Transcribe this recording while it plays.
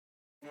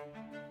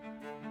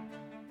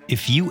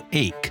If you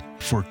ache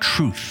for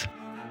truth,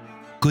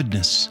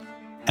 goodness,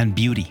 and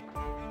beauty,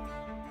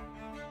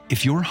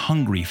 if you're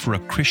hungry for a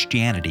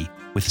Christianity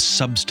with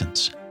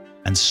substance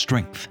and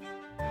strength,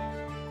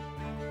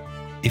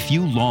 if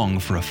you long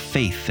for a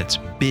faith that's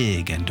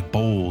big and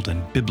bold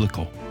and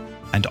biblical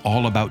and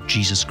all about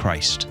Jesus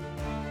Christ,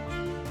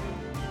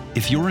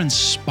 if you're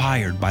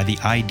inspired by the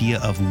idea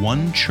of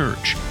one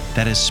church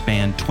that has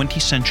spanned 20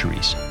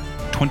 centuries,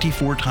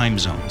 24 time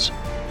zones,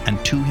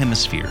 and 2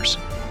 hemispheres,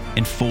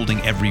 enfolding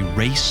every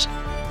race,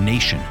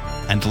 nation,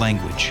 and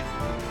language,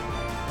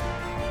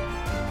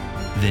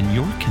 then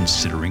you're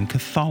considering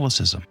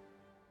Catholicism.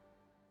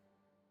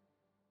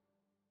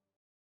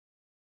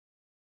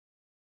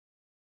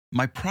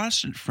 My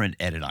Protestant friend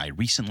Ed and I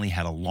recently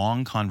had a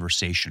long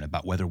conversation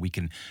about whether we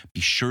can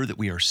be sure that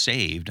we are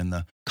saved and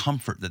the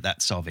comfort that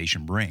that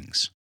salvation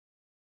brings.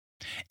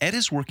 Ed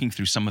is working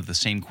through some of the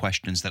same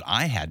questions that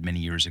I had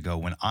many years ago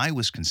when I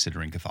was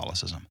considering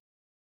Catholicism.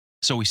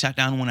 So we sat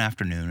down one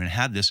afternoon and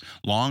had this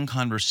long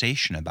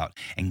conversation about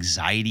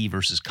anxiety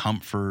versus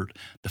comfort,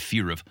 the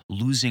fear of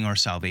losing our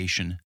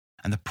salvation,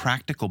 and the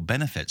practical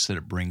benefits that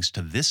it brings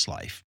to this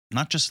life,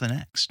 not just the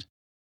next.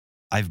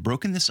 I've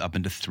broken this up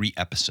into 3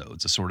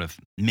 episodes, a sort of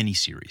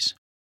mini-series.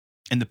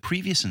 In the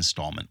previous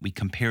installment, we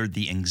compared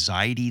the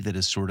anxiety that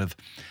is sort of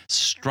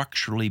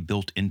structurally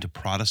built into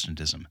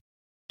Protestantism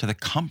to the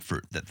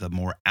comfort that the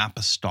more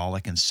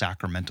apostolic and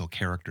sacramental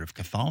character of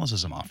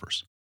Catholicism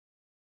offers.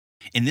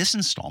 In this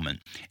installment,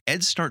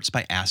 Ed starts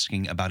by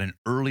asking about an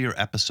earlier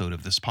episode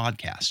of this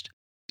podcast,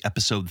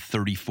 episode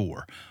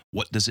 34,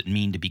 What Does It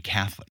Mean to Be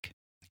Catholic?,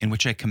 in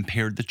which I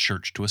compared the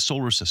church to a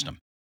solar system.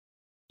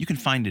 You can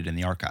find it in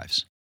the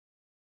archives.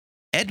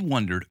 Ed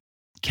wondered,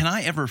 can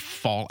I ever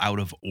fall out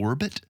of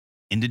orbit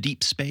into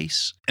deep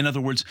space? In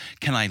other words,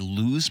 can I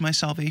lose my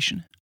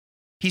salvation?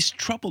 He's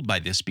troubled by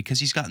this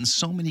because he's gotten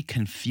so many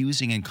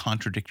confusing and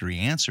contradictory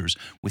answers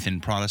within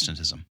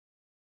Protestantism.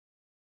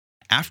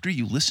 After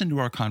you listen to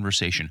our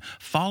conversation,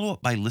 follow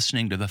up by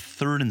listening to the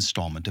 3rd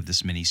installment of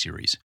this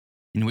mini-series,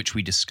 in which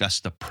we discuss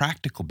the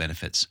practical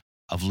benefits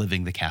of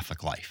living the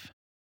Catholic life.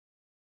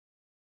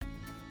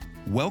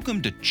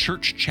 Welcome to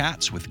Church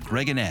Chats with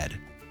Greg and Ed,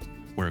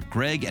 where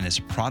Greg and his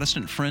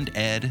Protestant friend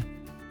Ed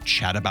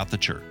chat about the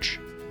church.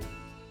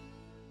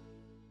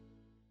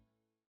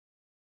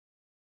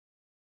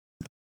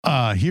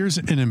 Here's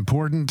an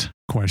important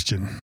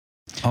question.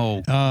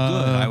 Oh, good.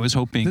 I was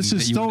hoping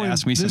that you would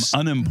ask me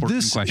some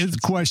unimportant questions. This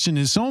question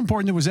is so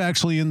important it was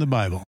actually in the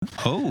Bible.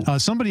 Oh.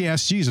 Somebody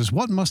asked Jesus,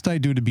 what must I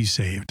do to be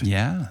saved?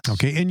 Yeah.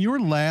 Okay, in your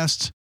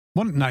last...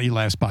 Well, not your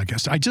last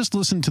podcast. I just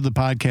listened to the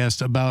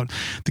podcast about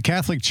the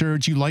Catholic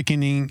Church, you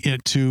likening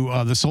it to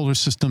the solar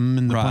system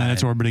and the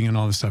planets orbiting and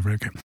all this stuff.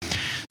 Okay.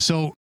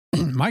 So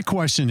my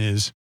question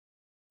is,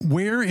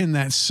 where in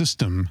that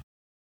system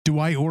do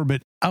I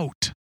orbit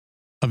out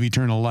of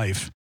eternal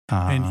life?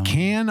 And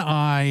can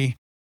I,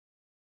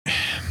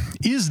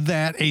 is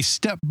that a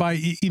step by,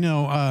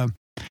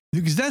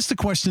 because that's the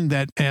question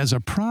that as a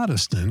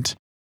Protestant,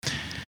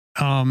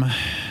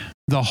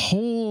 the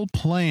whole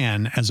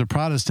plan as a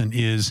Protestant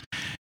is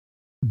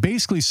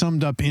basically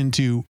summed up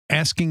into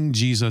asking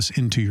Jesus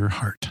into your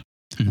heart.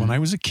 Mm-hmm. When I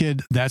was a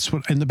kid, that's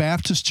what, in the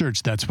Baptist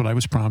church, that's what I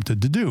was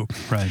prompted to do.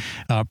 Right.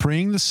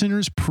 Praying the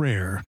sinner's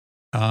prayer,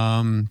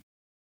 and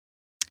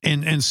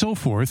so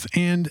forth.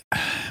 And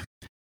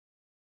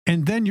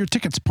then your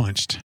ticket's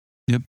punched.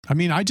 Yep. I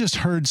mean, I just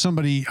heard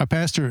a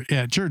pastor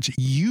at church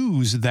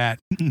use that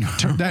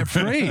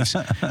phrase.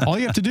 All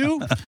you have to do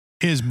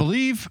is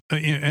believe,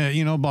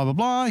 blah, blah,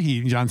 blah.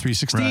 John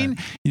 3:16. Right.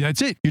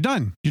 That's it. You're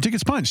done. Your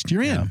ticket's punched.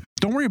 You're in. Yeah.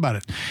 Don't worry about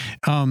it.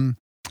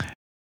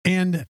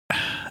 And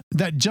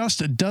that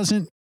just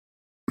doesn't.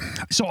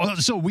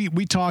 So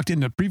we talked in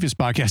the previous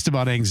podcast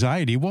about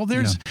anxiety. Well,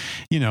 there's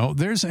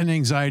an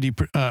anxiety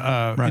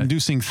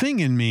inducing thing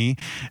in me.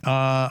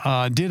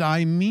 Did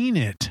I mean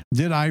it?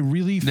 Did I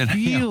really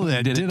feel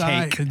it? Did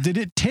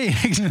it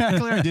take?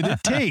 Exactly. Did it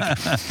take?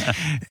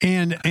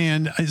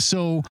 And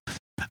so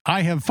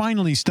I have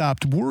finally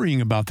stopped worrying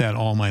about that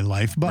all my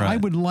life, but I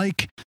would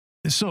like,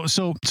 so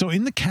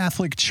in the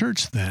Catholic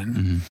Church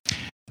then,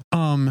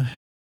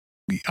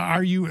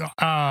 are you,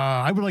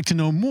 I would like to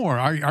know more.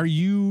 Are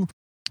you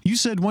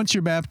said once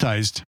you're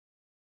baptized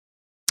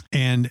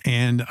and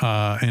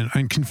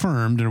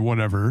confirmed or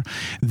whatever,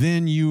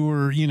 then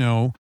you're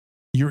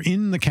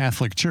in the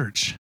Catholic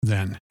Church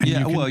then.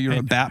 And you're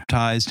a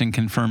baptized and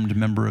confirmed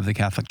member of the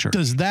Catholic Church.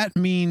 Does that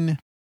mean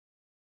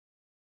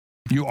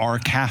you are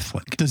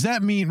Catholic? Does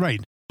that mean,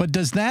 right? But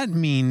does that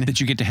mean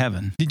that you get to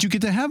heaven? Did you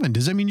get to heaven?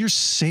 Does that mean you're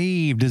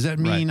saved? Does that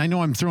mean, I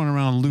know I'm throwing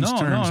around loose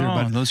terms here,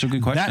 but those are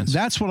good questions.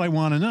 That's what I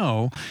want to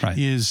know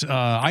is,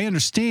 I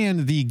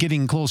understand the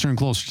getting closer and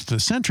closer to the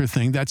center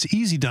thing. That's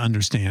easy to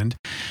understand.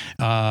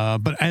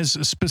 But as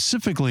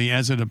specifically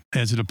as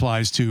it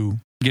applies to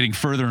getting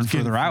further and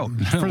further out.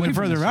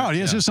 Further out.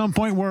 Yes, there's some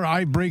point where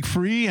I break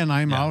free and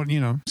I'm out,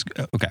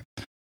 Okay.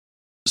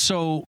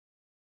 So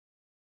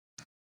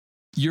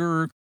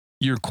your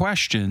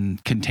question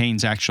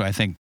contains actually, I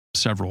think,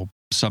 several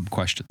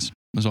sub-questions.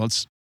 So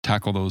let's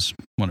tackle those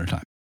one at a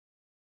time.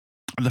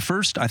 The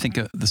first, I think,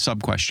 the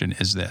sub-question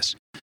is this.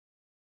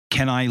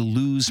 Can I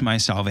lose my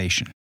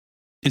salvation?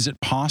 Is it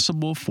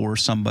possible for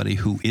somebody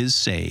who is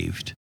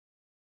saved,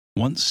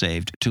 once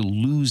saved, to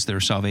lose their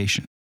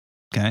salvation?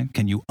 Okay?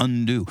 Can you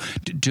undo?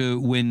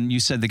 When you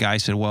said, the guy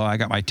said, well, I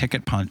got my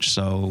ticket punched,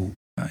 so,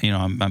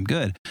 I'm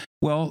good.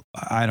 Well,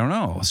 I don't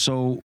know.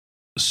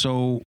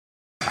 So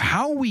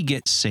how we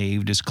get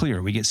saved is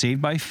clear. We get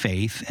saved by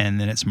faith, and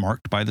then it's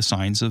marked by the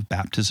signs of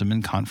baptism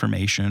and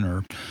confirmation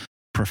or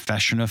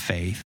profession of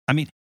faith. I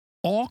mean,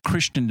 all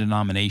Christian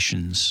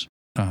denominations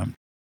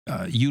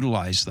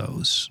utilize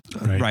those,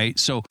 right?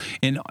 So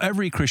in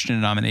every Christian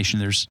denomination,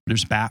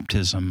 there's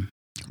baptism,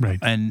 right,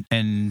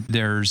 and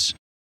there's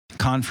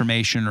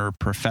confirmation or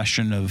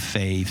profession of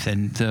faith,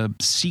 and the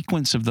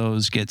sequence of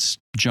those gets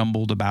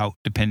jumbled about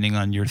depending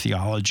on your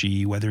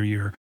theology, whether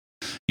you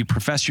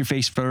profess your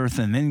faith first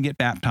and then get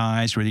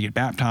baptized, whether you get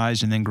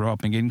baptized and then grow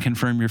up and again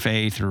confirm your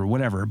faith or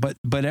whatever.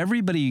 But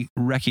everybody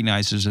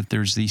recognizes that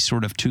there's these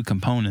sort of two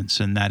components,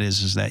 and that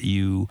is that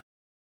you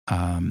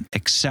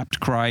accept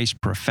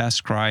Christ,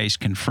 profess Christ,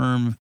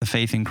 confirm the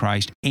faith in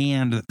Christ,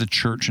 and that the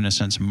church, in a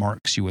sense,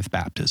 marks you with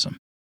baptism,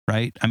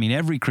 right? I mean,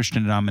 every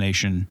Christian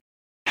denomination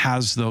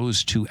has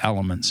those two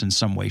elements in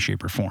some way,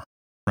 shape, or form,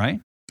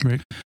 right?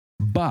 Right.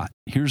 But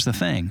here's the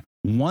thing.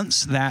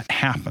 Once that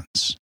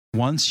happens,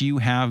 once you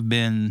have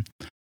been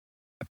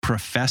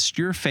professed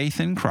your faith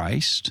in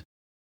Christ,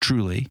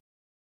 truly,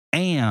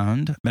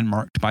 and been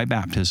marked by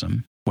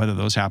baptism, whether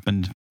those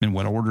happened, in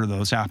what order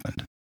those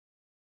happened,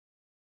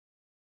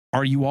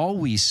 are you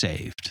always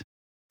saved?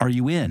 Are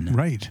you in?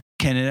 Right.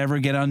 Can it ever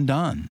get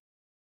undone?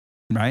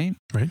 Right?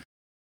 Right.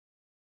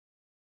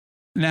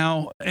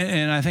 Now,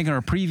 and I think in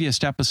our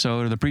previous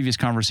episode or the previous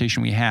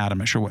conversation we had, I'm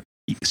not sure what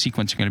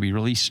sequence is going to be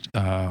released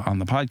on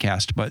the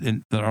podcast, but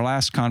in our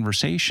last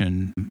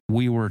conversation,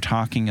 we were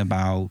talking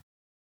about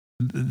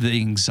the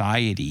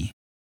anxiety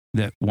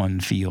that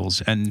one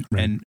feels. And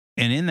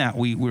in that,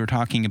 we were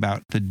talking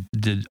about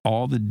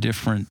all the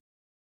different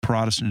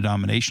Protestant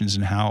denominations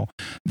and how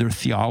their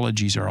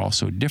theologies are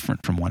also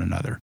different from one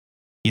another,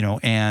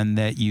 and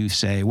that you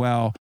say,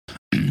 well,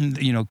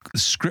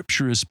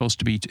 Scripture is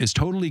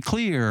totally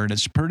clear and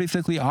it's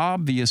perfectly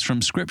obvious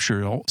from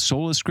Scripture.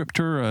 Sola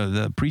Scriptura,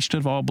 the priesthood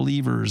of all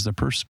believers, the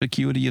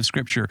perspicuity of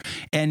Scripture.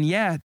 And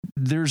yet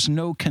there's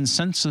no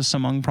consensus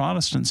among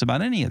Protestants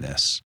about any of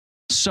this.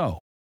 So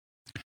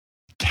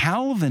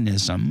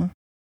Calvinism,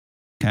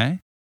 okay,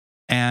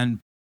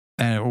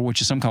 or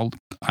which is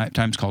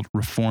sometimes called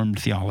Reformed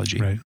theology.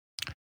 Right.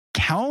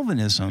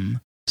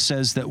 Calvinism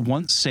says that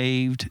once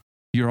saved,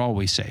 you're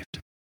always saved.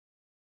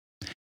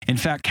 In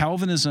fact,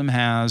 Calvinism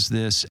has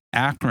this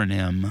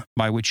acronym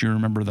by which you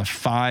remember the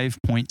 5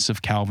 points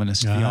of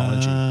Calvinist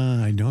theology.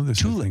 I know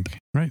this. TULIP.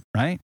 Right.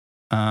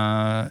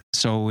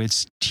 So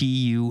it's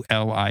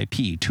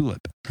TULIP,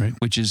 TULIP, right,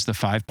 which is the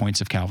 5 points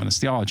of Calvinist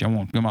theology. I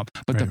won't come up.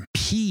 But the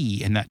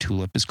P in that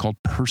TULIP is called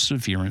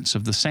perseverance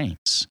of the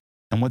saints.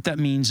 And what that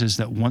means is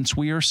that once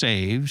we are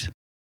saved,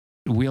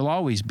 we'll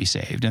always be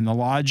saved. And the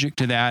logic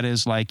to that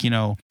is like,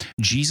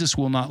 Jesus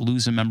will not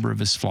lose a member of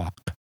his flock.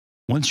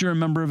 Once you're a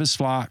member of his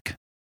flock,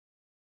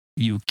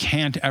 you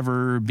can't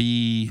ever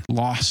be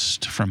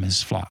lost from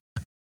his flock.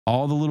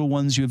 All the little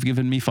ones you have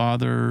given me,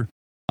 Father,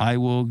 I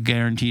will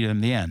guarantee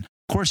them the end.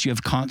 Of course, you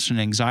have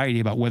constant anxiety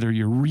about whether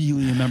you're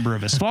really a member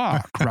of his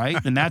flock, right?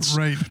 And that's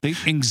right. The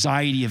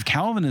anxiety of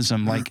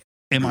Calvinism. Like,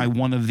 am I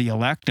one of the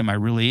elect? Am I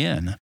really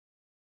in?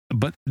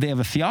 But they have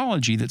a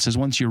theology that says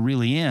once you're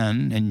really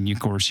in, and of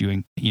course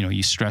you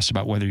stress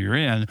about whether you're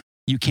in,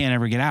 you can't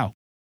ever get out,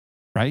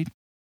 right?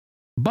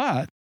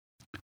 But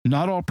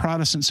not all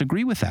Protestants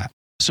agree with that.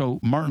 So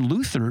Martin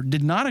Luther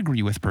did not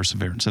agree with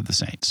perseverance of the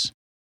saints,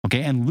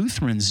 okay? And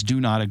Lutherans do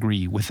not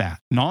agree with that.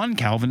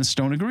 Non-Calvinists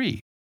don't agree.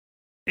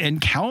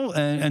 And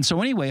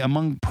so anyway,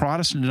 among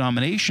Protestant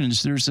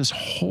denominations, there's this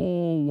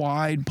whole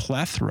wide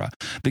plethora.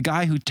 The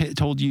guy who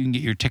told you can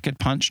get your ticket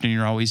punched and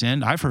you're always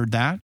in, I've heard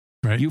that.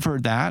 Right. You've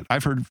heard that.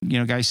 I've heard,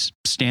 guys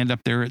stand up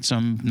there at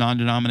some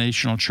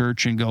non-denominational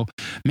church and go,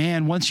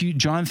 man,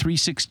 John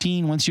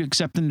 3:16, once you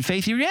accept in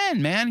faith, you're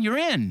in, man, you're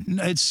in.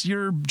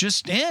 You're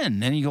just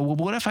in. And you go, well,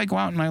 what if I go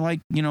out and I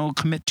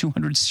commit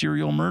 200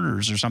 serial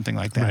murders or something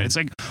like that? Right. It's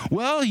like,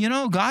 well,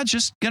 God's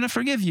just going to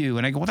forgive you.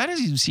 And I go, well, that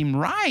doesn't even seem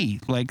right.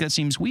 Like, that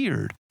seems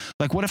weird.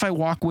 Like, what if I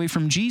walk away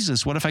from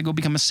Jesus? What if I go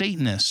become a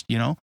Satanist,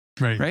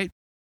 Right.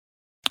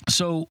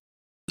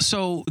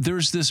 So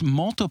there's this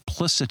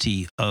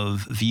multiplicity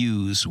of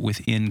views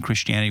within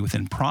Christianity,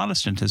 within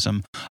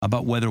Protestantism,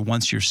 about whether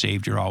once you're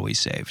saved, you're always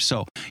saved.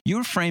 So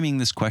you're framing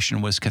this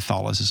question, what does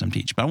Catholicism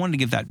teach? But I wanted to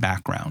give that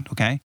background,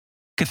 okay?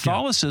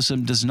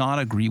 Catholicism does not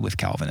agree with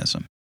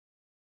Calvinism.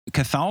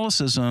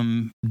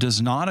 Catholicism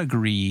does not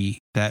agree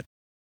that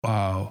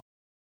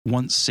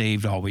once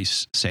saved,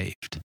 always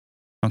saved,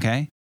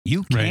 okay?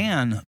 You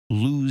can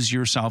lose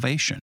your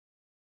salvation.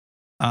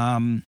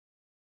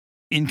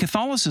 In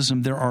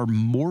Catholicism, there are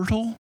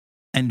mortal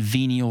and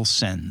venial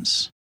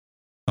sins,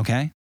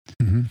 okay?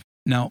 Mm-hmm.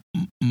 Now,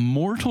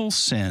 mortal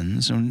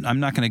sins, and I'm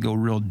not going to go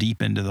real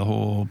deep into the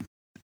whole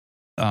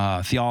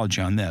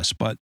theology on this,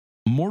 but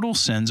mortal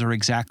sins are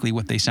exactly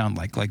what they sound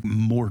like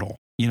mortal.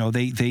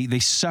 They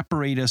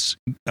separate us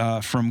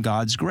from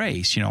God's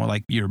grace.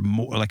 Like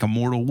like a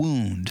mortal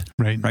wound,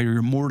 right? Or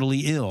you're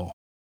mortally ill.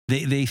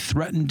 They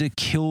threaten to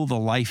kill the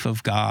life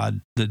of God,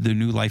 the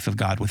new life of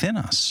God within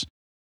us.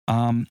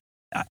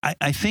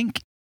 I think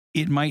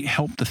it might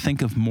help to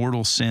think of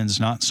mortal sins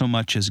not so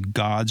much as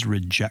God's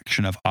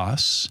rejection of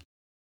us,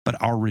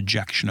 but our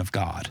rejection of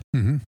God.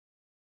 Mm-hmm.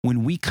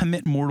 When we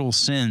commit mortal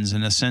sins,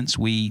 in a sense,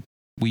 we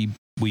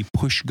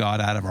push God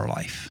out of our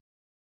life.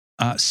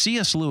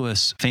 C.S.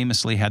 Lewis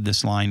famously had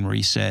this line where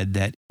he said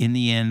that in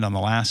the end, on the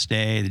last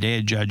day, the day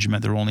of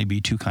judgment, there will only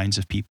be two kinds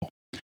of people.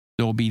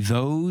 There will be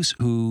those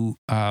who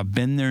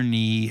bend their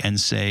knee and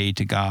say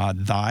to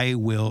God, thy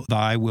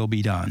will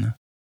be done.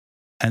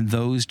 And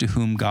those to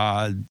whom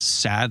God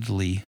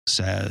sadly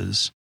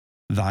says,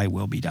 thy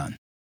will be done.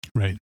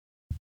 Right.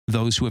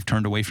 Those who have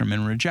turned away from him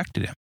and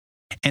rejected him.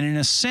 And in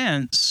a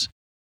sense,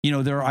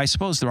 I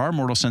suppose there are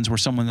mortal sins where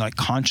someone like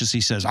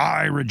consciously says,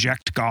 I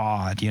reject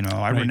God,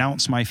 I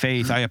renounce my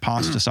faith, I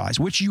apostatize,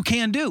 which you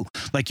can do.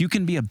 Like you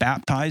can be a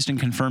baptized and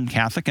confirmed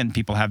Catholic, and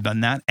people have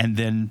done that and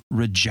then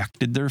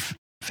rejected their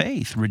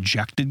faith,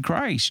 rejected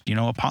Christ,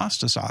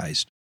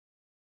 apostatized.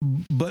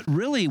 But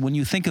really, when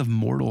you think of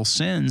mortal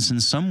sins,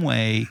 in some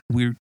way,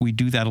 we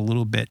do that a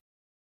little bit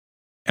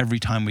every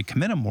time we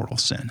commit a mortal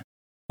sin.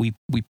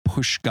 We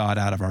push God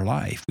out of our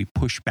life. We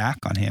push back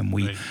on him.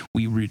 We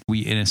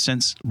in a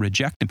sense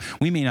reject him.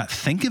 We may not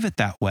think of it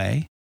that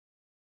way.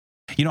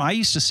 I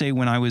used to say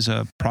when I was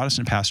a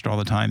Protestant pastor all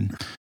the time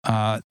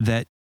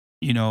that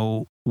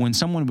when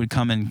someone would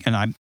come in, and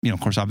I'm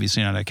of course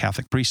obviously not a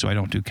Catholic priest, so I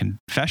don't do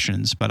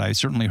confessions, but I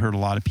certainly heard a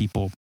lot of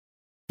people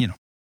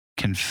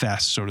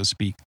confess, so to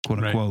speak,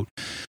 quote unquote,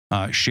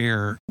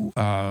 share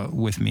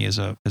with me as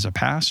a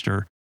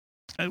pastor.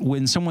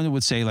 When someone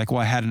would say like,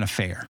 well, I had an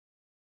affair.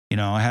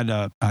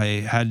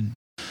 I had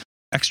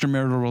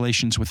extramarital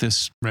relations with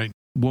this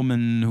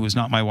woman who was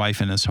not my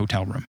wife in this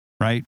hotel room,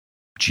 right?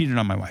 Cheated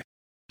on my wife.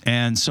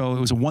 And so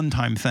it was a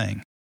one-time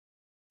thing.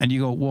 And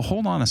you go, well,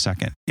 hold on a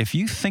second. If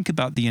you think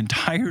about the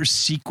entire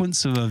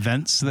sequence of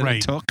events that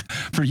it took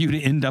for you to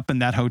end up in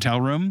that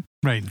hotel room,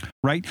 right?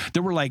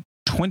 There were like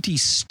 20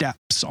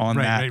 steps on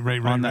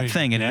that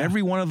thing. And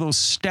every one of those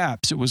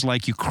steps, it was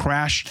like you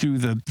crashed through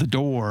the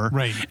door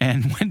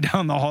and went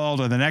down the hall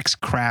to the next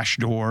crash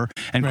door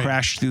and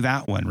crashed through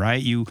that one,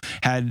 right? You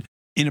had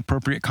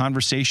inappropriate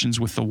conversations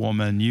with the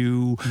woman.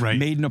 You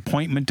made an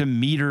appointment to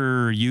meet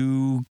her.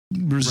 You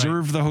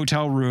reserved the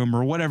hotel room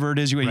or whatever it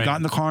is. You got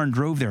in the car and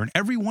drove there. And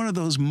every one of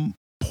those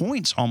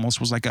points almost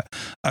was like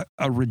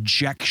a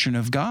rejection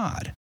of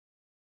God.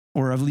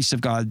 Or at least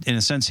of God, in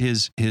a sense,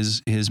 his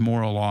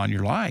moral law in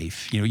your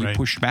life. You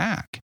pushed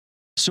back.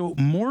 So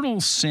mortal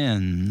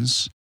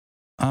sins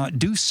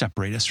do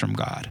separate us from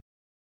God.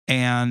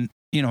 And,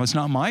 it's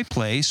not my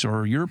place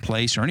or your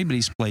place or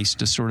anybody's place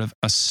to sort of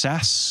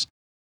assess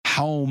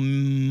how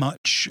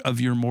much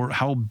of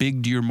how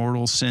big do your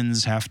mortal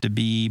sins have to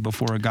be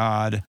before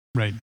God.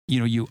 Right.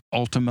 You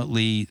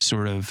ultimately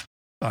sort of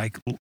like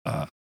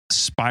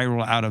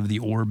spiral out of the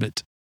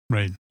orbit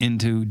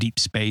into deep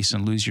space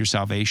and lose your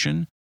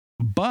salvation.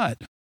 But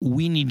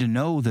we need to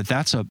know that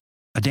that's a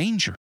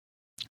danger.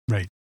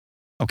 Right.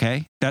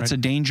 Okay? That's a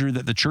danger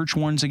that the church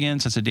warns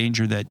against. That's a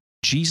danger that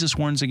Jesus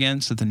warns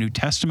against, that the New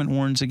Testament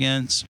warns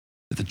against,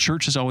 that the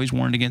church has always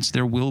warned against.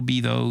 There will be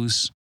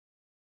those,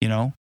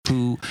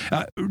 who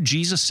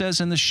Jesus says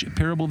in the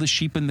parable of the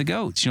sheep and the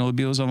goats, there'll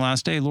be those on the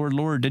last day, Lord,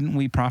 Lord, didn't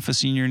we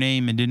prophesy in your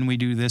name? And didn't we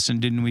do this?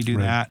 And didn't we do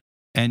that?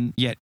 And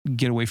yet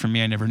get away from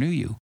me. I never knew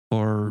you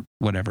or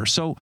whatever.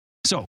 So,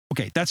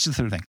 okay, that's the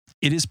third thing.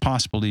 It is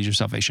possible to lose your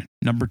salvation.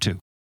 Number 2.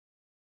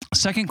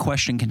 Second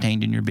question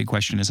contained in your big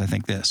question is, I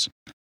think, this.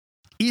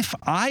 If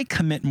I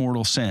commit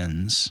mortal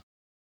sins,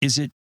 is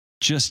it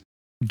just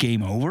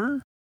game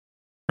over?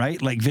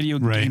 Right? Like video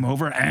game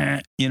over,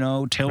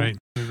 tilt.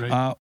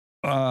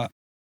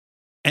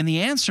 And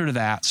the answer to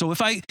that, so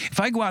if I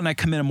go out and I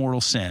commit a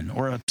mortal sin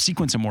or a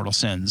sequence of mortal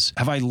sins,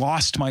 have I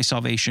lost my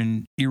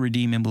salvation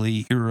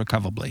irredeemably,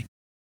 irrecoverably?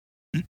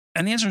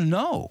 And the answer is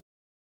no.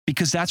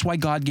 Because that's why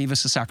God gave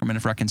us the sacrament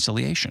of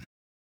reconciliation.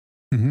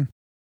 Mm-hmm.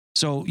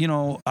 So,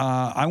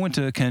 I went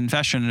to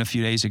confession a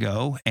few days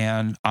ago,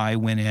 and I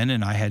went in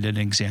and I had an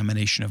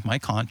examination of my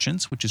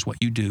conscience, which is what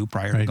you do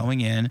prior to going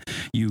in.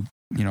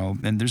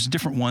 And there's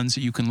different ones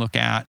that you can look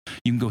at.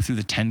 You can go through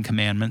the 10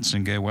 commandments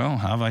and go, well,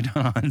 how have I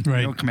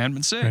done?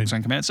 Commandment 6,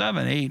 and commandment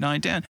 7, 8,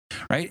 9, 10,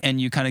 right?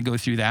 And you kind of go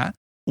through that.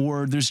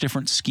 Or there's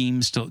different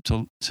schemes to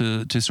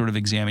sort of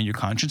examine your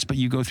conscience, but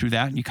you go through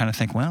that and you kind of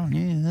think, well,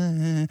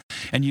 yeah,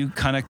 and you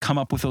kind of come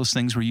up with those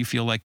things where you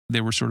feel like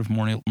they were sort of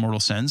mortal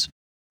sins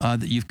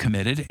that you've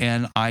committed.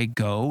 And I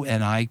go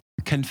and I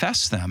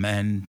confess them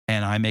and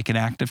I make an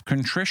act of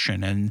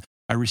contrition and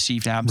I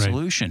received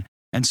absolution.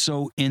 And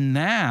so in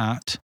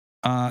that,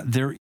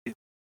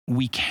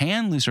 we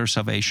can lose our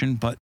salvation,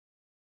 but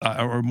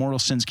or mortal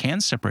sins can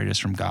separate us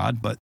from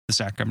God, but the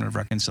sacrament of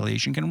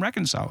reconciliation can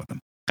reconcile with them.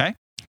 Okay?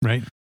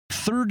 Right.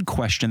 Third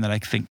question that I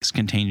think is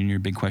contained in your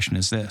big question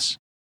is this.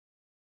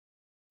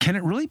 Can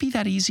it really be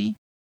that easy?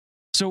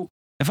 So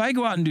if I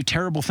go out and do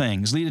terrible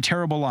things, lead a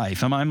terrible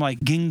life, I'm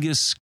like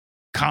Genghis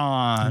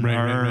Khan,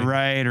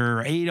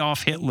 or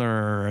Adolf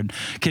Hitler, and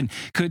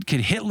could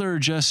Hitler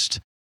just,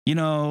 do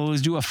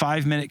a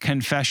 5-minute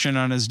confession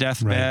on his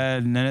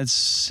deathbed, and then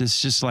it's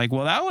just like,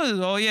 well, that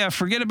was,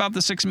 forget about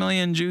the 6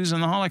 million Jews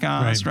in the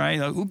Holocaust, right?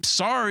 Like, oops,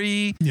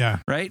 sorry,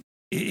 right?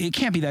 It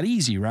can't be that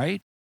easy,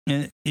 right?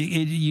 And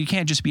you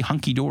can't just be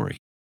hunky dory.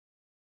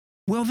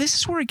 Well, this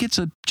is where it gets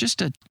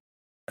just a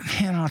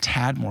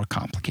tad more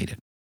complicated.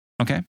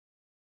 Okay,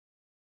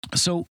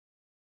 so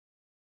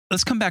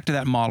let's come back to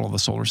that model of the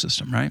solar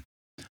system, right?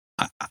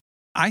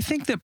 I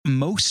think that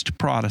most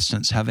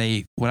Protestants have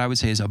what I would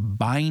say is a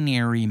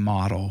binary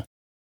model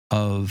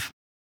of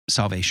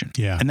salvation.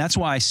 Yeah. And that's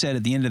why I said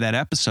at the end of that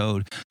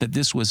episode that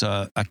this was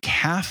a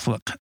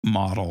Catholic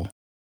model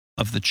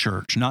of the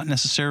church, not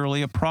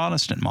necessarily a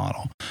Protestant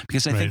model,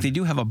 because I think they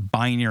do have a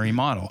binary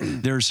model.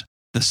 There's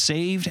the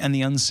saved and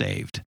the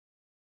unsaved.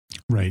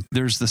 Right.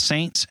 There's the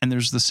saints and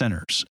there's the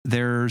sinners.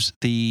 There's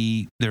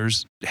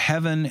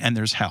heaven and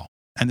there's hell.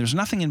 And there's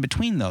nothing in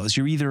between those.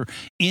 You're either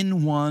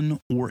in one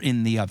or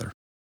in the other.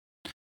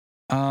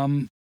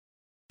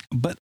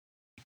 But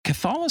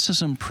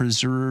Catholicism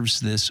preserves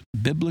this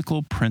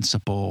biblical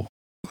principle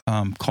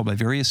called by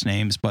various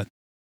names, but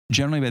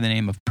generally by the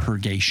name of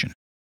purgation.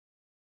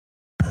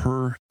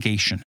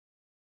 Purgation.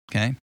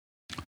 Okay?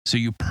 So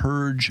you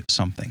purge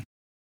something.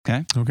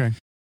 Okay? Okay.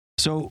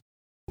 So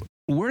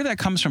where that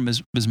comes from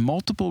is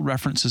multiple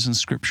references in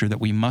Scripture that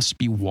we must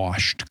be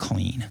washed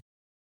clean.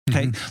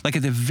 Okay, like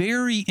at the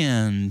very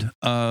end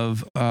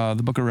of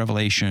the book of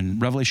Revelation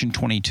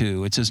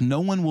 22, it says, "No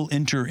one will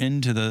enter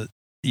into the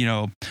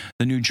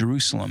New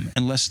Jerusalem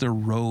unless their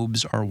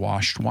robes are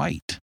washed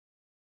white."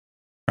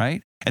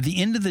 Right? At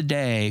the end of the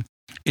day,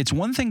 it's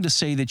one thing to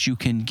say that you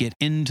can get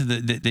into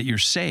that you're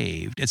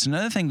saved. It's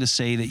another thing to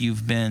say that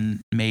you've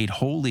been made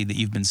holy, that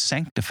you've been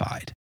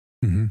sanctified.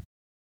 Mm-hmm.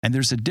 And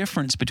there's a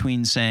difference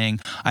between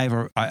saying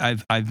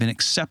I've been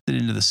accepted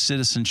into the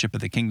citizenship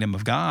of the kingdom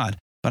of God,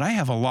 but I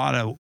have a lot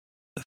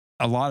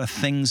of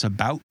things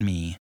about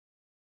me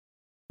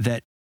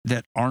that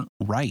aren't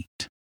right.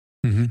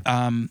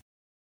 Mm-hmm.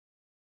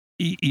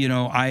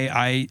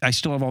 I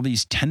still have all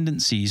these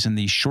tendencies and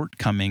these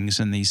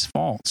shortcomings and these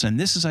faults. And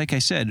this is, like I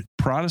said,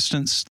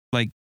 Protestants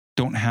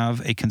don't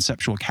have a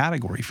conceptual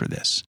category for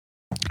this,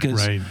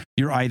 because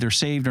you're either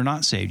saved or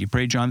not saved. You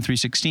pray John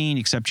 3:16,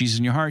 accept Jesus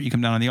in your heart, you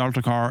come down on the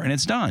altar car, and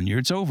it's done.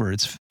 It's over.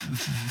 It's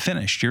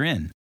finished. You're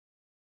in.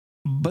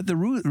 But the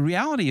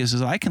reality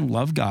is I can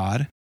love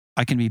God.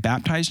 I can be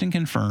baptized and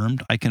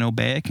confirmed. I can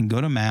obey. I can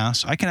go to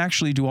Mass. I can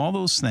actually do all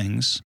those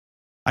things.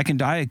 I can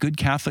die a good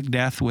Catholic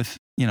death with,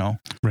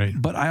 Right.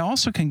 But I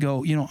also can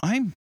go,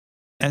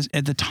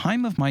 at the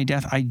time of my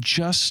death,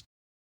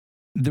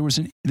 there was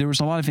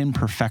a lot of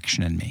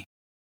imperfection in me.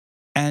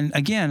 And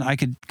again, I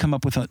could come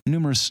up with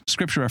numerous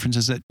scripture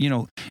references that,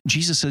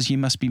 Jesus says you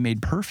must be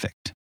made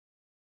perfect.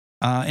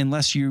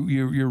 Unless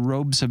your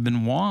robes have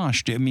been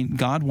washed. I mean,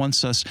 God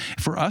wants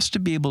for us to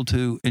be able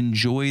to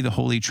enjoy the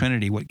Holy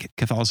Trinity, what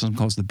Catholicism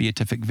calls the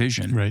beatific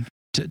vision, right?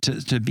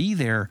 To be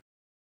there.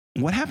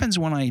 What happens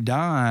when I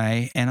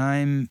die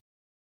and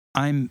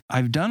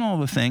I've done all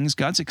the things,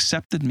 God's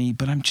accepted me,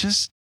 but I'm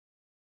just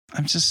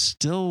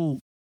still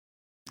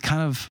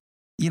kind of,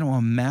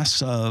 a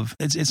mess of,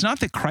 it's not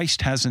that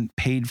Christ hasn't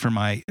paid for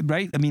my,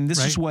 right? I mean,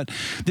 this is where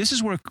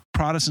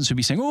Protestants would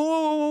be saying,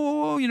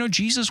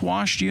 Jesus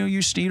washed you.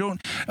 You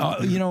don't,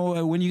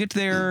 when you get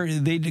there,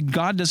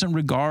 God doesn't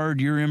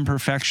regard your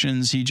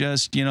imperfections. He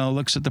just,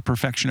 looks at the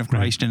perfection of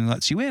Christ and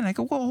lets you in. I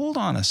go, well, hold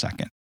on a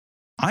second.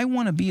 I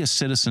want to be a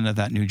citizen of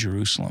that New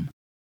Jerusalem.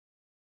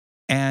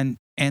 And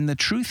the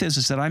truth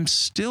is that I'm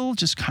still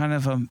just kind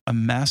of a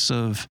mess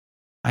of,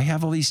 I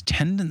have all these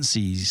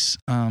tendencies,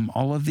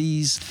 all of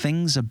these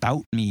things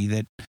about me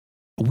that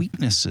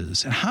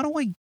weaknesses. And how do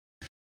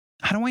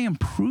I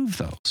improve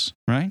those?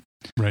 Right.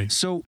 Right.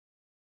 So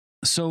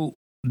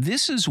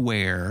this is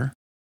where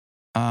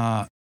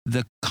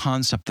the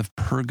concept of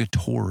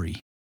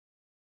purgatory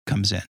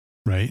comes in.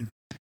 Right.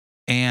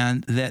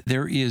 And that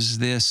there is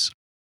this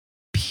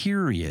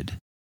period.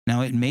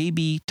 Now, it may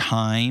be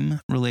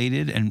time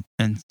related, and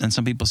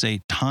some people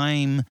say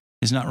time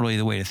is not really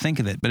the way to think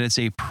of it, but it's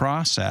a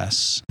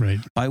process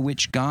by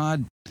which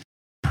God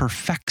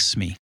perfects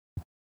me.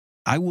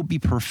 I will be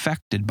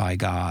perfected by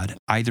God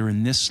either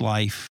in this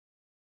life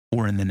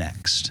or in the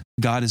next.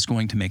 God is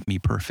going to make me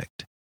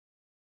perfect.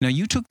 Now,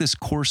 you took this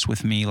course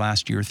with me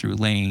last year through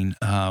Lane,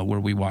 where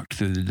we walked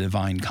through the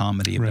Divine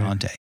Comedy of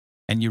Dante.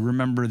 And you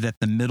remember that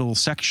the middle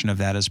section of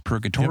that is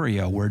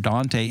Purgatorio, where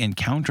Dante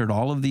encountered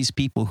all of these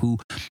people who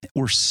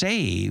were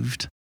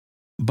saved,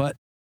 but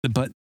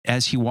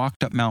as he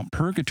walked up Mount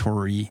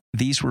Purgatory,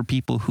 these were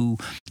people who,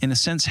 in a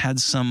sense, had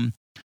some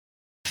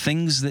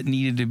things that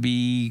needed to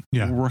be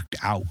worked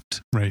out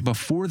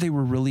before they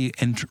were really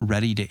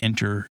ready to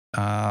enter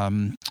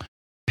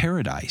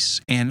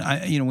paradise. And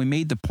we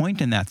made the point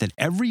in that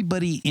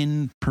everybody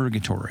in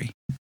purgatory,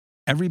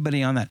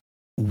 everybody on that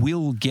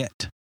will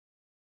get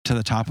to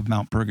the top of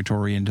Mount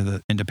Purgatory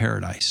into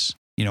paradise,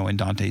 in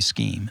Dante's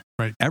scheme.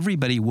 Right.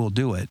 Everybody will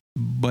do it,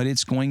 but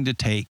it's going to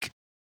take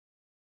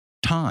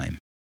time.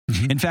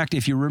 Mm-hmm. In fact,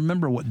 if you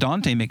remember what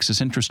Dante makes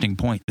this interesting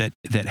point that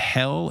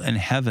hell and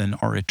heaven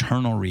are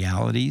eternal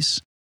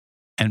realities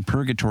and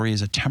purgatory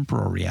is a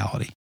temporal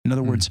reality. In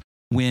other words,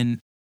 when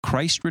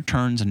Christ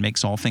returns and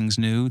makes all things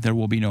new, there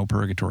will be no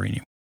purgatory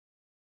anymore.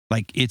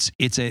 Like it's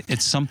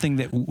something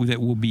that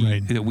will be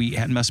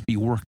that must be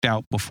worked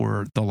out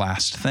before the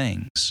last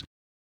things.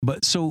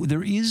 But so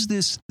there is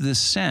this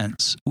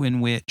sense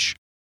in which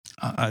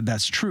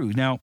that's true.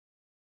 Now,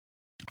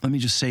 let me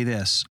just say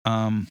this.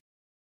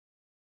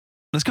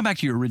 Let's come back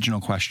to your original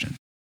question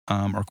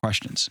or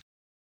questions.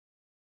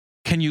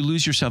 Can you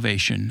lose your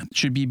salvation?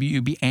 Should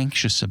you be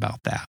anxious about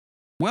that?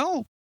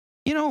 Well,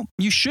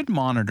 you should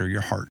monitor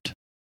your heart.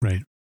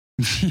 Right.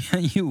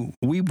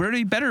 We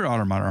really better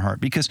monitor our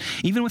heart, because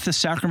even with the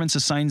sacraments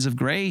as signs of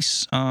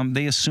grace,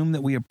 they assume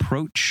that we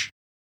approach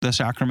the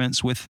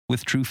sacraments with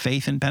true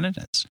faith and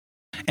penitence.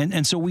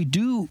 And so we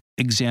do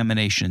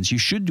examinations. You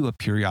should do a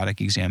periodic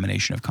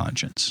examination of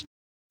conscience.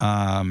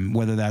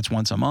 Whether that's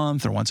once a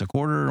month or once a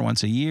quarter or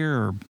once a year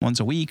or once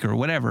a week or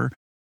whatever,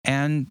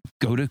 and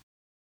go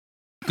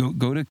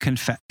and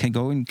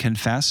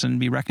confess and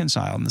be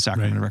reconciled in the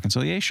sacrament of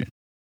reconciliation.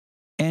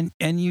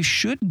 And you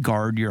should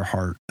guard your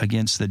heart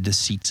against the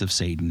deceits of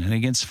Satan and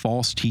against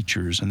false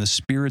teachers and the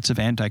spirits of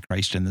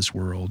Antichrist in this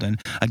world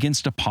and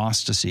against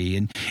apostasy.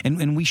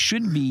 And we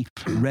should be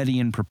ready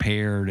and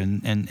prepared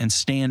and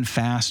stand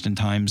fast in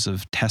times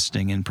of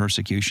testing and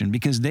persecution,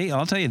 because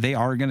I'll tell you, they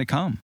are going to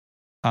come.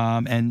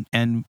 And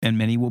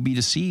many will be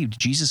deceived.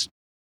 Jesus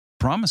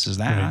promises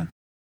that. Right.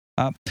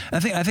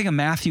 I think in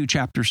Matthew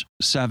chapter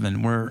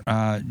 7, where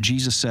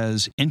Jesus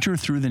says, "Enter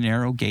through the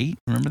narrow gate."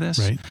 Remember this?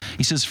 Right.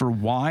 He says, "For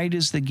wide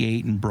is the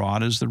gate and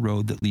broad is the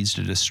road that leads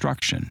to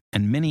destruction,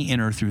 and many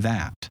enter through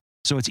that."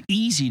 So it's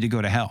easy to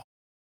go to hell.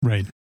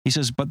 Right. He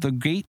says, "But the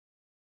gate,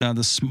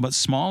 but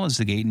small is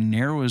the gate and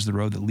narrow is the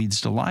road that leads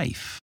to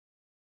life."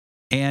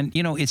 And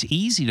it's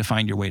easy to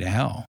find your way to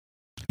hell.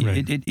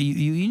 Right.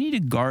 You need to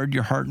guard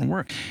your heart and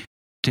work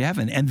to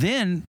heaven. And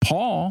then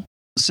Paul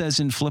says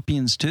in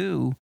Philippians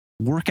 2,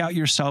 work out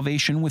your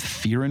salvation with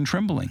fear and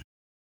trembling.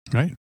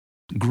 Right.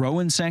 Grow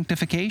in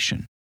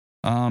sanctification.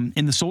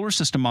 In the solar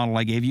system model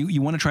I gave you,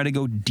 you want to try to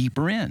go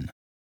deeper in.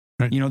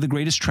 Right. The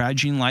greatest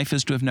tragedy in life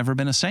is to have never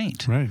been a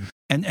saint. Right.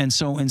 And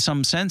so in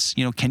some sense,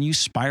 can you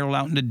spiral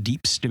out into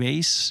deep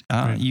space?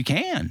 You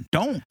can.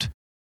 Don't.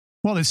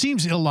 Well, it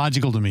seems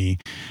illogical to me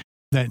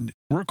that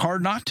work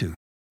hard not to.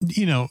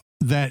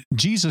 That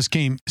Jesus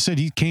said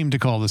he came to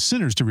call the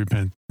sinners to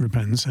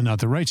repentance and not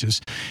the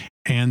righteous,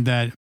 and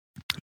that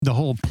the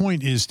whole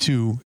point is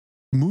to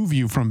move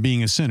you from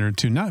being a sinner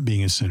to not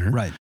being a sinner.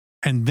 Right.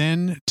 And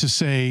then to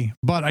say,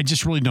 but I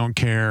just really don't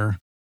care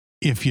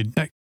if you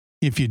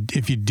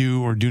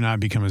do or do not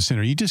become a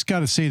sinner. You just got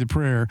to say the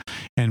prayer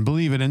and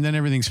believe it, and then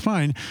everything's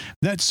fine.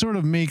 That sort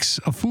of makes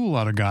a fool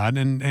out of God,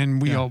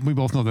 and we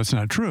both know that's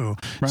not true.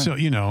 Right. So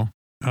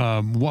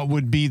what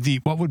would be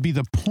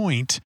the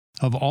point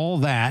of all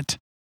that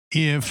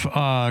if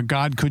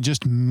God could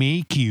just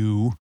make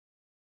you?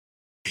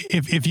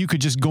 If you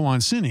could just go on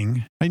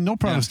sinning, no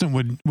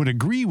Protestant would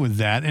agree with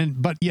that,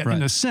 but yet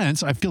in a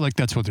sense, I feel like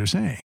that's what they're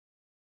saying.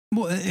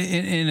 Well,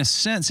 in a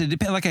sense, it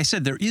depends. Like I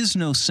said, there is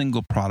no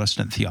single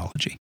Protestant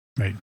theology.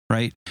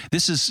 Right.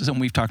 This is something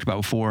we've talked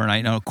about before, and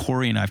I know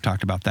Corey and I've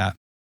talked about that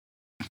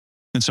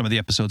in some of the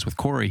episodes with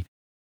Corey,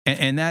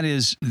 and that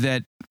is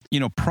that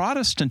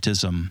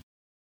Protestantism,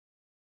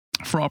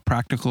 for all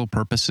practical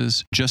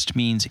purposes, just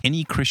means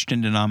any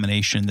Christian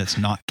denomination that's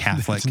not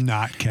Catholic,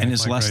 and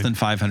is less than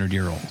 500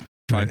 year old.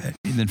 Right.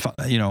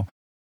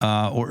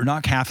 Or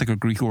not Catholic or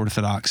Greek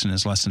Orthodox and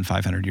is less than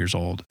 500 years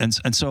old.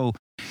 And so,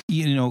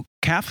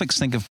 Catholics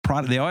think of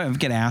they always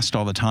get asked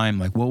all the time,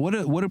 like, well, what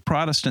do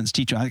Protestants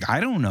teach? I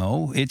don't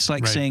know. It's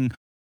like saying,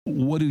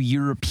 what do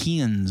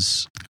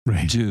Europeans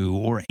do,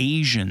 or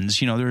Asians?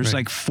 There's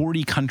like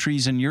 40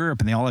 countries in Europe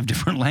and they all have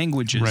different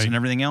languages and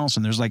everything else.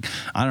 And there's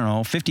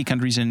 50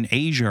 countries in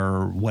Asia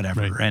or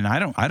whatever. Right. And I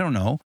don't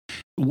know.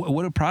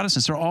 What do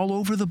Protestants? They're all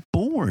over the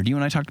board. You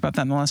and I talked about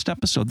that in the last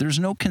episode. There's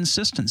no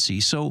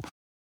consistency. So,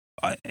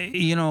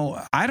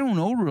 I don't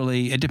know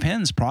really. It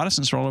depends.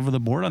 Protestants are all over the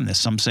board on this.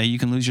 Some say you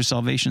can lose your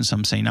salvation.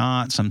 Some say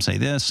not. Some say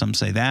this. Some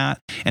say that.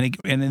 And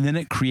then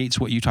it creates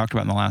what you talked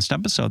about in the last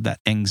episode, that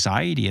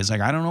anxiety is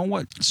like, I don't know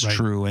what's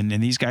true. And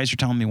these guys are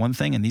telling me one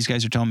thing and these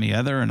guys are telling me the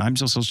other. And I'm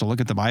just supposed to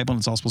look at the Bible and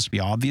it's all supposed to be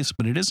obvious,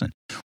 but it isn't.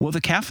 Well,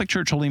 the Catholic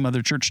Church, Holy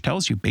Mother Church,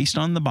 tells you based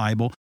on the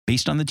Bible,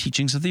 based on the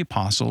teachings of the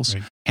apostles,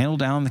 handled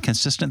down the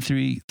consistent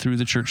through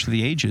the church through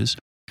the ages,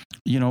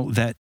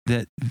 that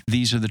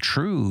these are the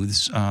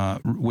truths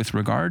with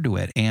regard to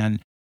it. And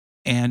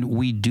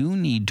we do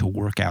need to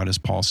work out, as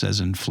Paul says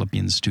in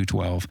Philippians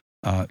 2:12,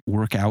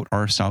 work out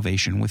our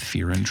salvation with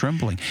fear and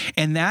trembling.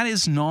 And that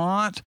is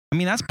not,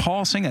 that's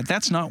Paul saying that.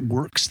 That's not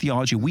works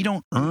theology. We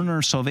don't earn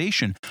our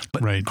salvation,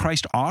 but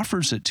Christ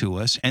offers it to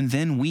us, and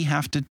then we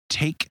have to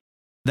take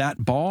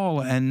that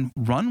ball and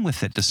run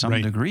with it to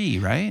some degree,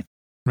 right?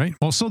 Right.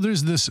 Well, so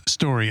there's this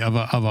story of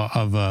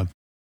an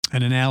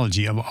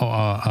analogy of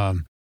a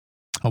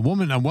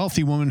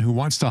wealthy woman who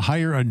wants to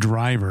hire a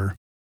driver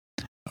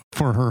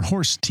for her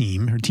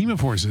team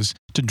of horses,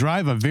 to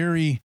drive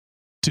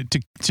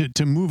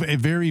to move a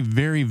very,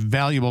 very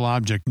valuable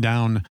object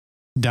down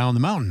the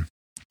mountain.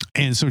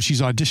 And so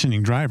she's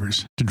auditioning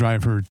drivers to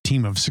drive her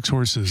team of 6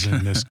 horses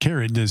in this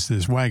carriage,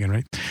 this wagon,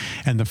 right?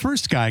 And the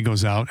first guy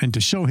goes out, and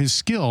to show his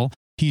skill,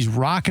 he's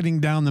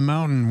rocketing down the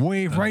mountain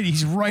right.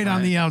 He's right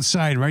on the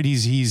outside, right?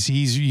 He's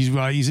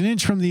an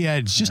inch from the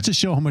edge, just to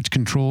show how much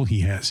control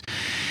he has.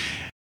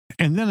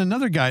 And then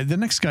the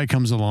next guy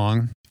comes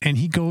along, and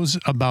he goes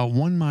about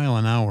 1 mile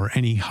an hour,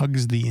 and he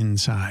hugs the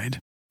inside.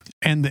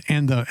 And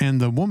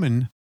the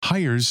woman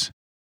hires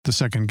the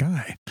second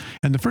guy.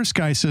 And the first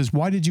guy says,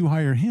 "Why did you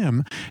hire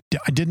him?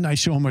 Didn't I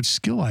show how much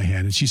skill I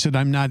had?" And she said,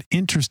 "I'm not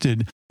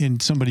interested in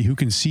somebody who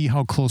can see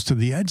how close to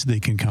the edge they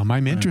can come.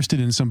 I'm interested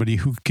in somebody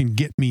who can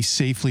get me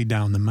safely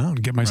down the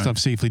mountain, get my stuff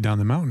safely down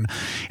the mountain."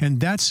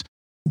 And that's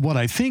what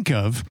I think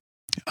of.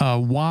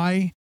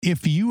 Why,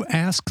 if you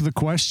ask the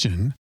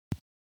question,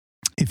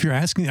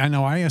 I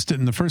know I asked it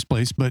in the first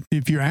place, but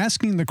if you're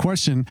asking the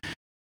question,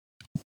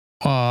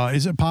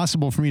 is it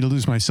possible for me to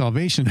lose my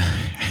salvation?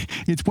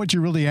 It's what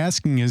you're really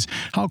asking is,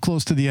 how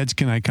close to the edge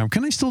can I come?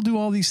 Can I still do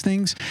all these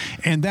things?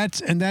 And that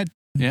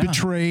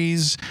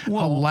betrays a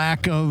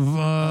lack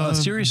of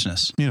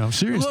seriousness.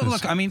 Seriousness.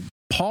 Look, I mean,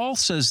 Paul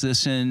says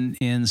this in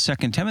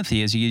 2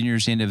 Timothy as he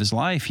nears the end of his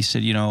life. He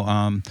said,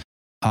 I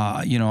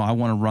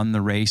want to run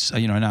the race.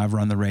 Now I've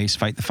run the race,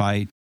 fight the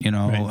fight.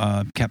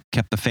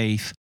 Kept the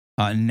faith.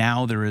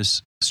 Now there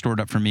is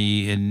stored up for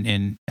me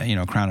in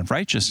crown of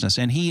righteousness.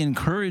 And he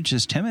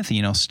encourages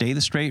Timothy, stay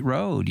the straight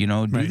road,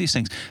 do these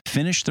things,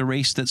 finish the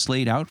race that's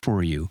laid out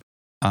for you.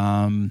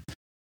 I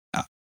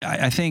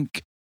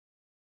think,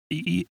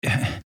 it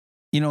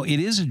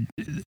is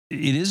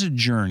a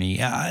journey.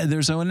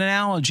 There's an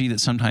analogy that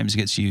sometimes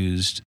gets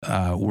used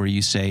where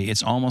you say,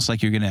 it's almost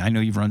like I know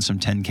you've run some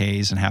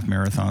 10Ks and half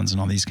marathons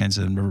and all these kinds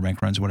of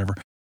riverbank runs, whatever,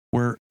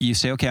 where you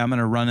say, okay, I'm going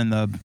to run in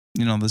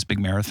this big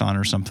marathon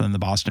or something, the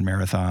Boston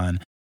Marathon.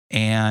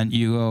 And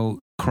you go,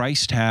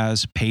 Christ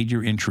has paid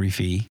your entry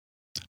fee.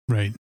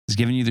 Right. He's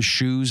given you the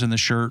shoes and the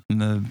shirt and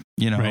the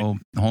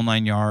whole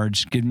 9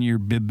 yards, given you your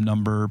bib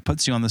number,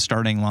 puts you on the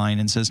starting line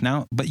and says,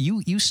 now, but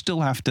you still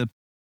have to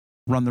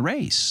run the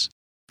race.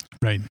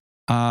 Right.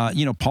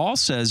 Paul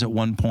says at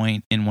one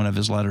point in one of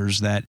his letters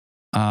that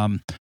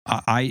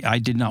I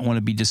did not want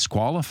to be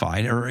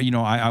disqualified, or,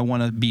 I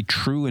want to be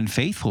true and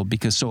faithful,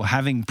 because so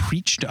having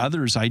preached to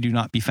others, I do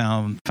not be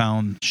found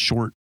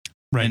short.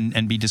 Right.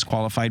 And be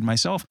disqualified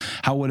myself.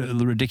 How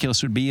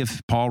ridiculous would it be if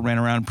Paul ran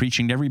around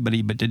preaching to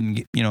everybody but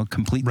didn't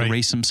complete the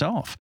race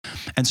himself?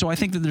 And so I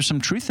think that there's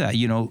some truth to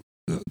that.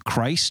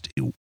 Christ,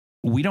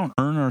 we don't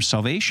earn our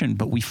salvation,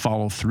 but we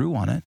follow through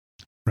on it.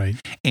 Right.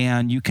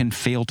 And you can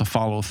fail to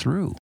follow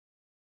through.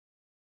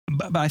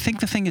 But I think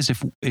the thing is,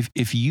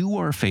 if you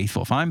are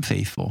faithful, if I'm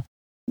faithful,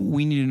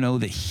 we need to know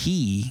that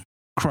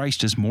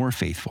Christ is more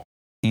faithful,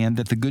 and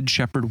that the good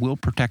shepherd will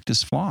protect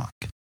his flock.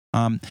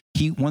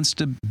 He wants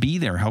to be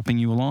there helping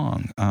you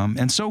along.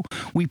 And so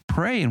we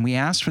pray and we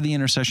ask for the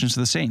intercessions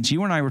of the saints.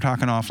 You and I were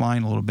talking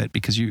offline a little bit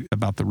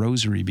about the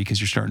rosary, because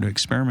you're starting to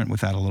experiment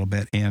with that a little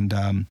bit. And,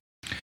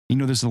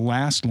 there's the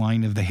last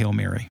line of the Hail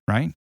Mary,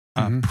 right?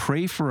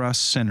 Pray for us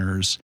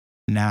sinners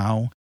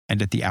now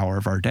and at the hour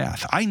of our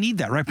death. I need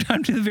that right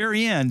down to the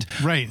very end.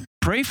 Right.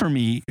 Pray for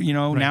me,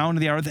 now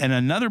into the hour. And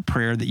another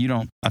prayer that you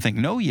don't, I think,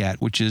 know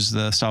yet, which is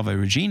the Salve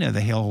Regina,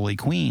 the Hail Holy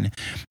Queen.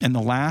 And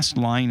the last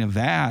line of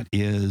that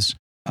is,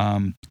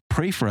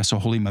 pray for us, O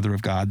Holy Mother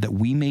of God, that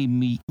we may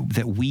be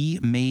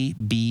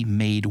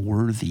made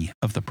worthy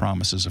of the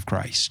promises of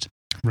Christ.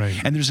 Right.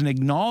 And there's an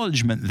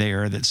acknowledgement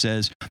there that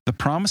says, the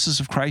promises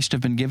of Christ have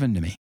been given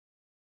to me.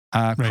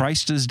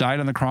 Christ has died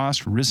on the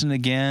cross, risen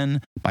again.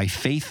 By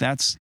faith,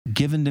 that's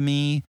given to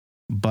me.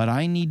 But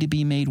I need to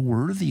be made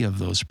worthy of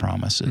those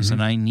promises,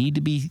 and I need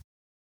to be,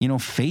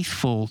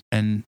 faithful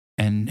and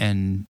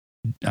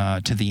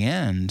to the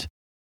end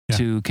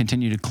to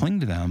continue to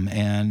cling to them.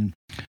 And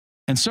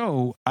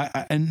so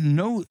I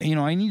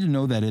need to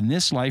know that in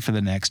this life or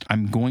the next,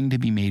 I'm going to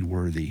be made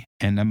worthy,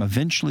 and I'm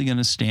eventually going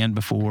to stand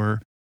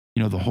before,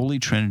 the Holy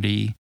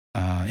Trinity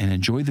and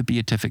enjoy the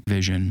beatific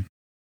vision.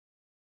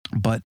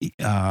 But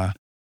I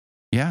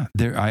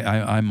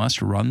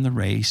must run the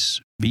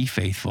race, be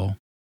faithful,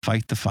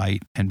 fight the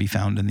fight, and be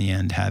found in the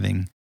end,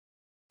 having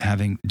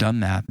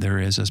done that. There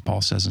is, as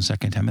Paul says in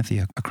 2 Timothy,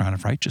 a crown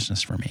of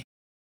righteousness for me.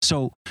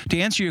 So to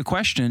answer your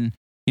question,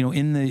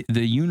 in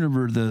the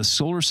universe, the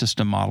solar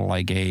system model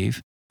I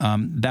gave,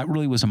 that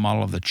really was a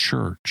model of the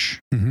church.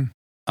 And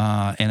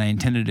I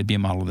intended it to be a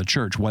model of the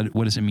church. What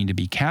does it mean to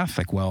be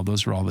Catholic? Well,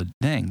 those are all the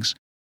things.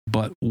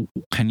 But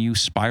can you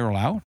spiral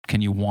out?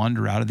 Can you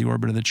wander out of the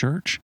orbit of the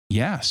church?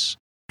 Yes.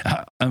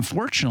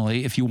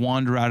 Unfortunately, if you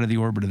wander out of the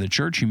orbit of the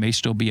church, you may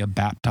still be a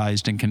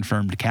baptized and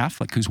confirmed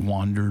Catholic who's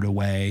wandered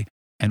away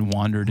and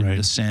wandered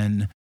into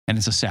sin, and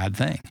it's a sad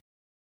thing.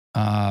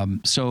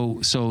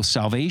 So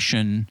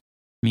salvation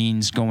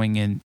means going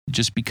in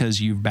just because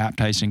you've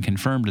baptized and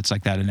confirmed. It's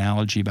like that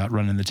analogy about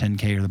running the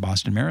 10K or the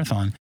Boston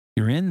Marathon.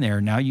 You're in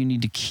there. Now you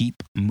need to keep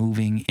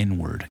moving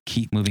inward.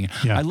 Keep moving.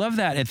 Yeah. I love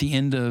that at the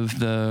end of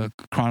the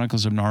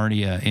Chronicles of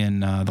Narnia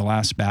in the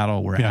last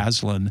battle where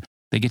Aslan,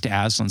 they get to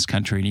Aslan's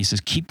country and he says,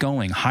 keep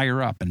going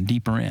higher up and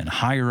deeper in,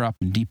 higher up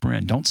and deeper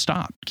in. Don't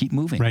stop. Keep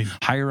moving. Right.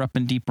 Higher up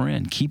and deeper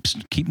in. Keep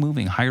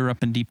moving higher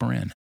up and deeper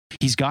in.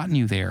 He's gotten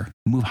you there.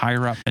 Move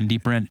higher up and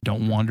deeper in.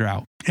 Don't wander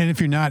out. And if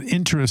you're not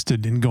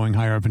interested in going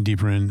higher up and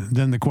deeper in,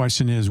 then the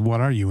question is,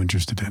 what are you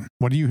interested in?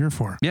 What are you here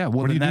for? Yeah,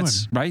 well, then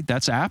that's doing? Right.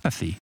 That's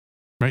apathy.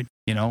 Right.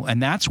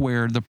 And that's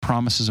where the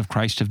promises of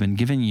Christ have been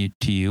given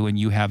to you and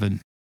you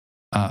haven't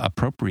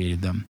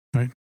appropriated them.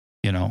 Right.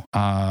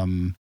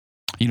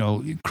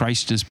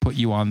 Christ has put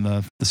you on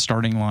the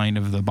starting line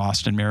of the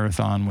Boston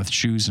Marathon with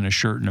shoes and a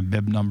shirt and a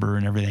bib number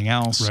and everything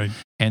else. Right.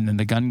 And then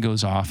the gun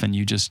goes off and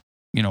you just,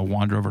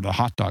 wander over to the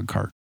hot dog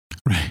cart.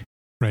 Right.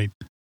 Right.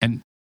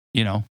 And,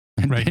 and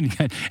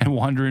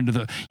wander into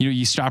the,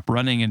 you stop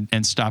running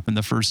and stop in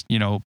the first,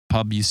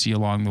 pub you see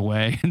along the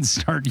way and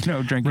start,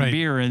 drinking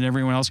beer, and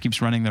everyone else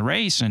keeps running the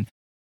race. And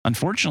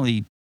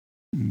unfortunately,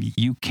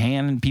 you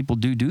can, and people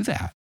do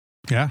that.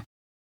 Yeah.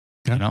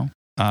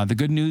 The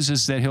good news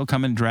is that he'll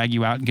come and drag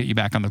you out and get you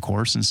back on the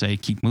course and say,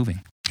 keep moving.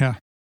 Yeah.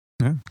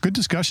 Good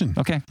discussion.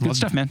 Okay. Good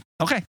stuff, man.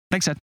 Okay.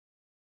 Thanks, Ed.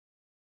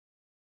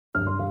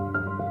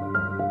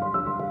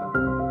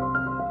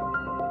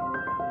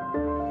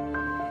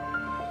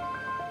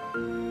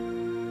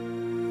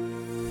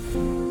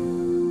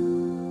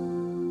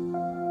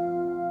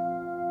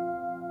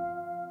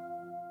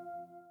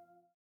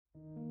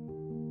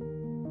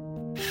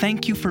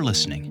 Thank you for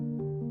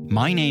listening.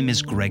 My name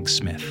is Greg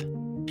Smith.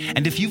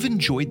 And if you've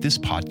enjoyed this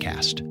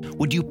podcast,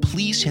 would you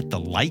please hit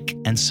the like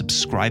and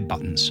subscribe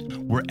buttons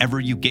wherever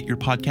you get your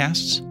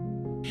podcasts?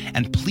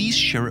 And please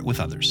share it with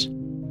others.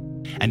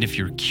 And if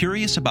you're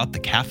curious about the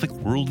Catholic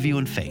worldview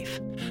and faith,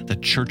 the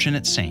Church and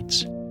its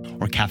saints,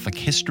 or Catholic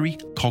history,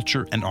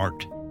 culture, and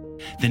art,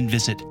 then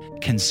visit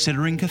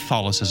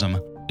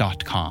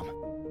consideringcatholicism.com.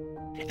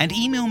 And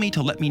email me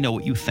to let me know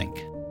what you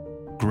think.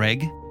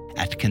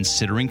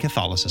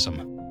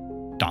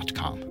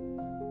 Greg@consideringcatholicism.com.